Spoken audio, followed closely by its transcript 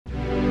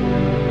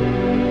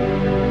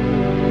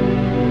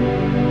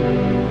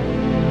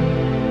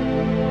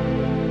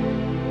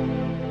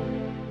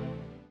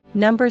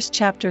Numbers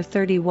chapter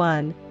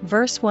 31,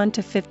 verse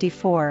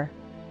 1-54.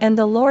 And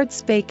the Lord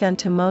spake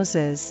unto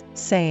Moses,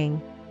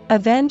 saying,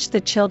 Avenge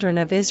the children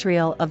of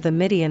Israel of the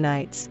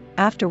Midianites,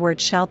 afterward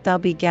shalt thou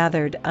be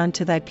gathered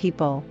unto thy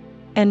people.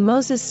 And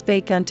Moses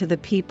spake unto the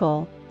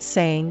people,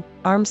 saying,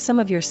 Arm some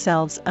of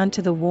yourselves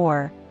unto the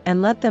war,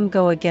 and let them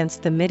go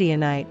against the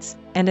Midianites,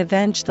 and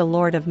avenge the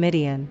Lord of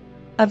Midian.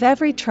 Of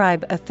every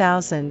tribe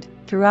 1,000,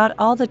 throughout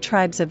all the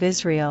tribes of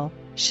Israel,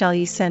 shall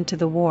ye send to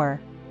the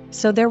war.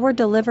 So there were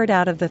delivered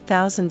out of the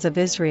thousands of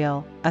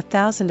Israel,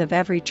 1,000 of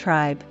every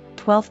tribe,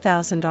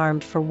 12,000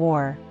 armed for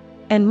war.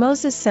 And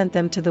Moses sent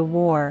them to the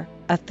war,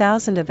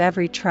 1,000 of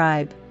every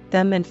tribe,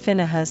 them and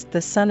Phinehas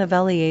the son of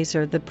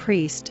Eleazar the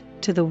priest,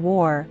 to the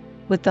war,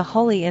 with the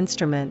holy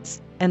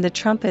instruments, and the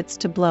trumpets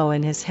to blow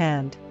in his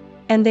hand.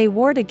 And they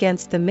warred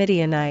against the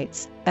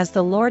Midianites, as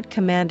the Lord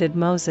commanded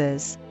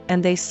Moses,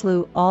 and they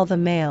slew all the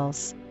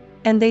males.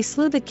 And they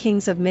slew the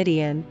kings of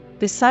Midian,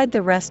 beside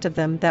the rest of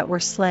them that were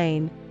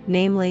slain,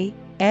 namely,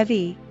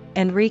 Evi,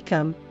 and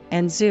Rechem,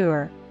 and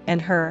Zur,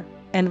 and Hur,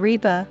 and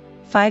Reba,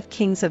 5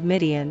 kings of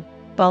Midian.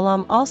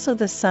 Balaam also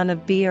the son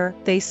of Beor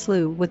they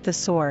slew with the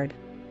sword.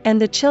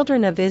 And the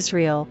children of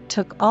Israel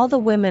took all the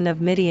women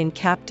of Midian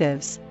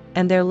captives,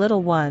 and their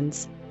little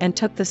ones, and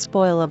took the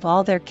spoil of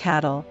all their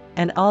cattle,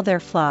 and all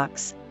their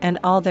flocks, and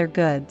all their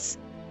goods.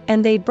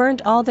 And they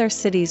burnt all their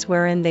cities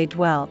wherein they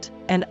dwelt,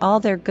 and all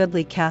their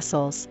goodly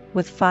castles,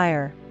 with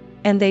fire.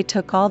 And they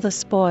took all the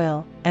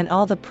spoil, and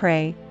all the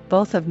prey,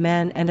 both of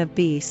men and of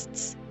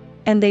beasts.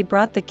 And they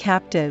brought the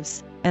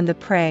captives, and the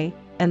prey,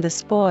 and the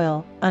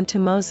spoil, unto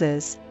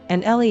Moses,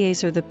 and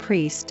Eleazar the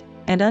priest,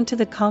 and unto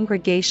the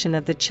congregation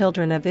of the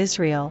children of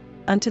Israel,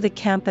 unto the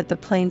camp at the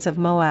plains of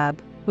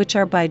Moab, which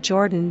are by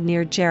Jordan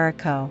near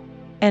Jericho.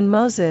 And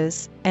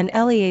Moses, and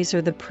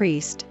Eleazar the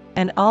priest,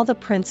 and all the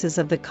princes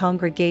of the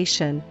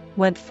congregation,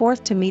 went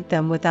forth to meet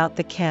them without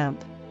the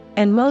camp.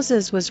 And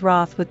Moses was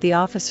wroth with the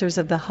officers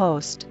of the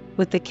host,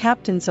 with the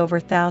captains over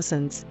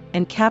thousands,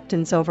 and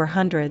captains over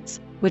hundreds,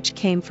 which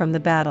came from the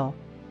battle.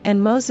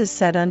 And Moses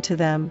said unto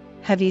them,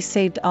 Have ye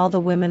saved all the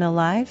women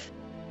alive?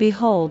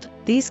 Behold,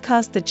 these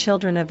caused the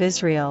children of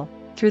Israel,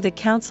 through the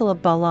counsel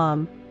of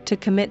Balaam, to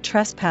commit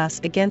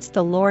trespass against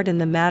the Lord in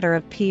the matter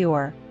of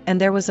Peor,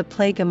 and there was a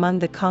plague among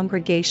the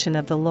congregation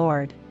of the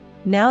Lord.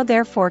 Now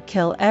therefore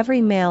kill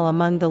every male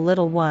among the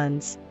little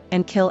ones,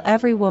 and kill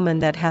every woman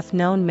that hath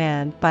known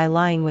man by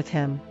lying with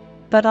him.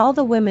 But all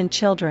the women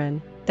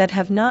children, that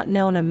have not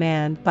known a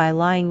man by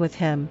lying with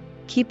him,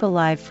 keep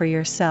alive for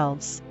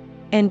yourselves.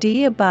 And do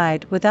ye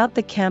abide without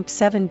the camp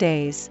 7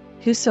 days,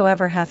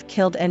 whosoever hath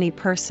killed any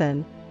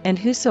person, and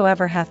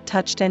whosoever hath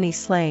touched any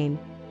slain,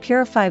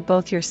 purify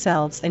both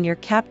yourselves and your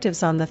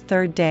captives on the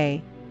 3rd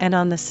day, and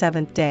on the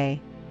 7th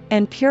day.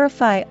 And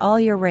purify all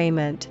your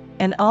raiment,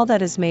 and all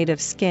that is made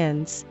of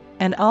skins,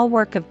 and all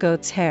work of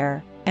goat's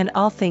hair, and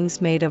all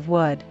things made of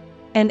wood.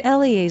 And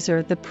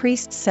Eleazar the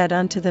priest said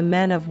unto the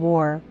men of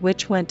war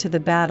which went to the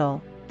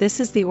battle, This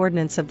is the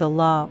ordinance of the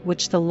law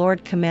which the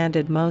Lord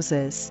commanded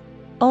Moses.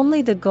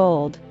 Only the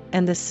gold,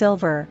 and the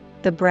silver,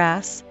 the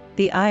brass,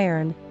 the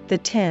iron, the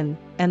tin,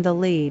 and the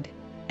lead,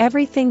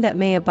 everything that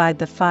may abide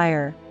the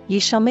fire, ye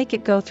shall make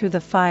it go through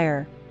the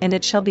fire, and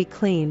it shall be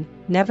clean,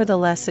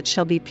 nevertheless it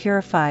shall be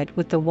purified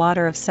with the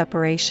water of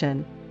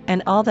separation,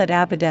 and all that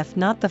abideth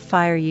not the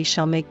fire ye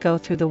shall make go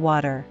through the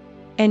water.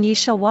 And ye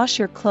shall wash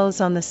your clothes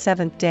on the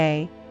 7th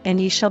day, and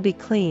ye shall be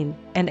clean,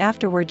 and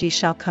afterward ye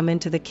shall come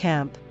into the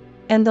camp.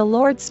 And the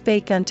Lord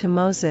spake unto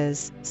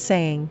Moses,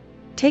 saying,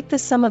 Take the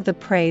sum of the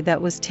prey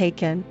that was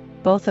taken,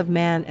 both of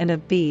man and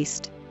of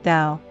beast,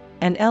 thou,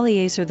 and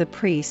Eleazar the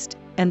priest,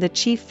 and the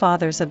chief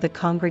fathers of the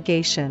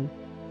congregation,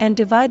 and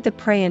divide the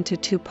prey into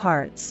 2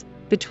 parts,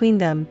 between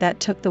them that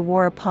took the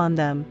war upon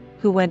them,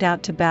 who went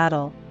out to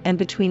battle, and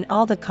between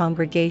all the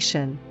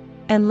congregation.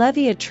 And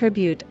levy a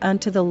tribute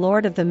unto the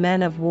Lord of the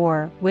men of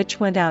war which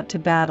went out to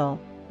battle,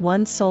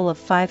 1 soul of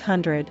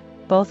 500,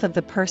 both of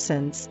the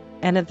persons,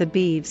 and of the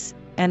beeves,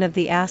 and of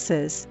the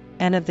asses,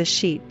 and of the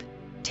sheep.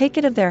 Take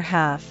it of their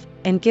half,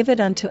 and give it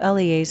unto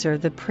Eleazar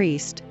the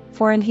priest,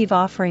 for an heave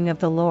offering of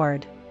the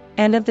Lord.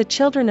 And of the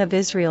children of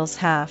Israel's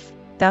half,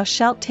 thou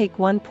shalt take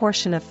 1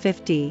 portion of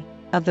 50,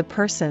 of the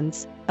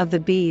persons, of the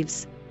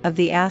beeves, of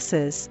the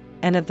asses,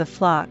 and of the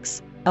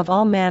flocks, of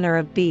all manner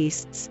of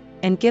beasts,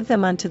 and give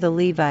them unto the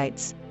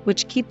Levites,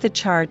 which keep the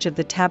charge of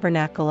the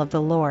tabernacle of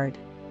the Lord.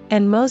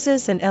 And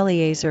Moses and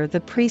Eleazar the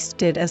priest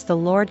did as the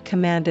Lord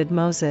commanded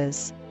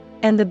Moses.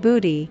 And the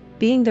booty,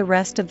 being the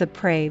rest of the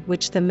prey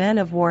which the men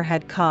of war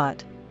had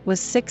caught, was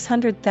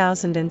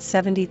 600,000 and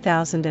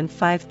 70,000 and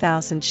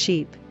 5,000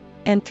 sheep,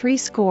 and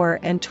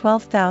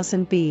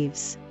 612,000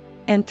 beeves,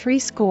 and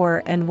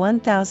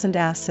 601,000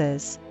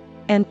 asses,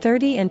 and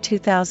 30 and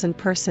 2,000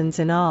 persons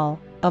in all,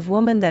 of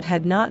women that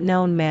had not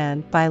known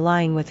man by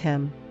lying with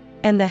him.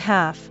 And the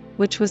half,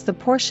 which was the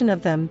portion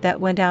of them that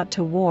went out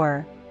to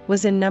war,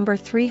 was in number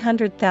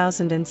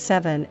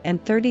 300,007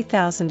 and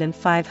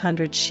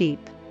 30,500 sheep.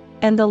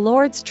 And the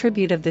Lord's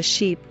tribute of the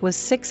sheep was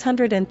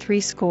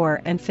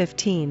 660 and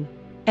 15.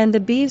 And the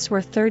beeves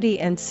were 30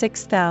 and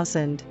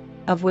 6,000,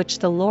 of which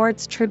the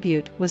Lord's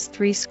tribute was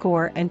 60.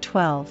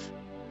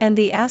 And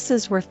the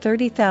asses were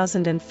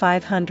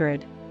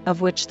 30,500, of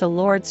which the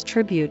Lord's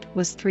tribute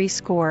was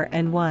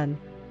 61.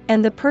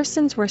 And the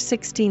persons were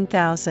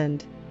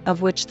 16,000,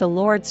 of which the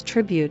Lord's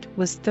tribute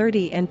was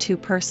 32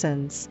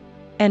 persons.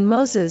 And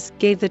Moses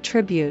gave the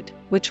tribute,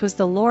 which was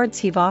the Lord's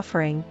heave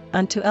offering,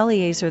 unto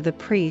Eleazar the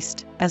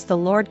priest, as the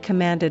Lord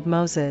commanded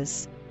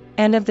Moses.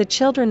 And of the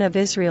children of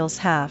Israel's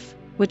half,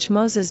 which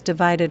Moses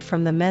divided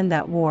from the men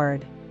that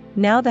warred,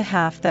 now the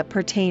half that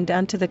pertained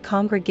unto the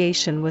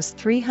congregation was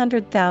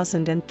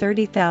 300,000 and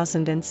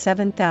 30,000 and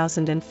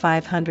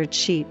 7,500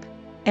 sheep,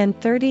 and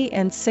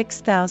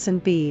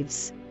 36,000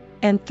 beeves,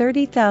 and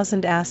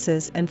 30,000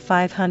 asses and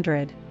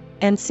 500,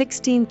 and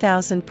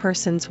 16,000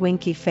 persons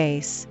winky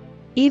face.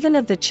 Even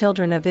of the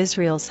children of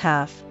Israel's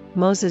half,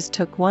 Moses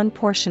took one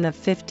portion of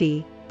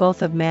 50,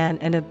 both of man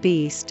and of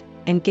beast,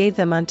 and gave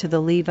them unto the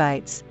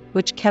Levites,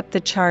 which kept the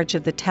charge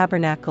of the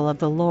tabernacle of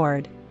the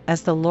Lord,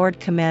 as the Lord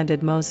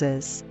commanded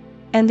Moses.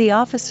 And the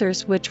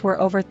officers which were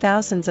over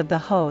thousands of the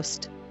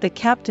host, the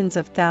captains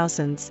of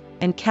thousands,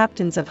 and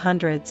captains of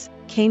hundreds,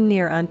 came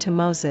near unto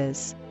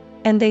Moses.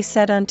 And they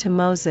said unto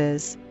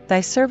Moses,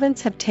 Thy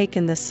servants have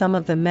taken the sum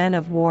of the men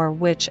of war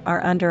which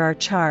are under our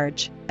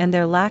charge, and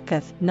there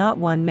lacketh not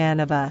one man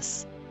of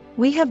us.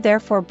 We have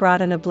therefore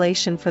brought an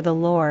oblation for the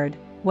Lord,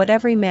 what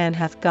every man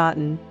hath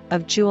gotten,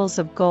 of jewels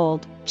of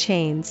gold,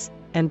 chains,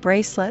 and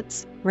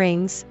bracelets,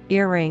 rings,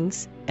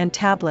 earrings, and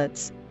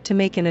tablets, to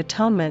make an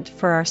atonement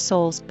for our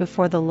souls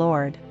before the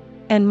Lord.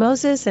 And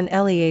Moses and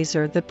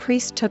Eleazar the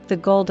priest took the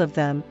gold of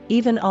them,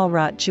 even all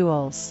wrought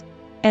jewels.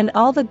 And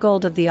all the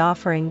gold of the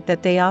offering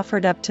that they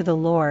offered up to the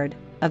Lord,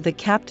 of the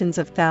captains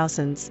of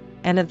thousands,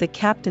 and of the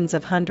captains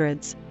of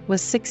hundreds,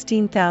 was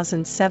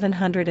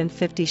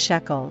 16,750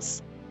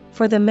 shekels.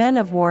 For the men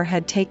of war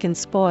had taken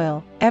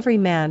spoil, every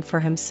man for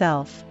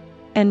himself.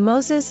 And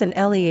Moses and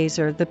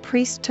Eleazar the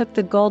priest took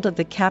the gold of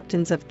the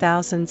captains of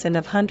thousands and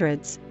of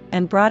hundreds,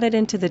 and brought it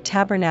into the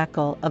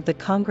tabernacle of the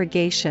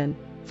congregation,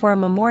 for a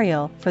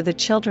memorial for the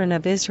children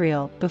of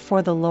Israel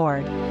before the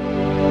Lord.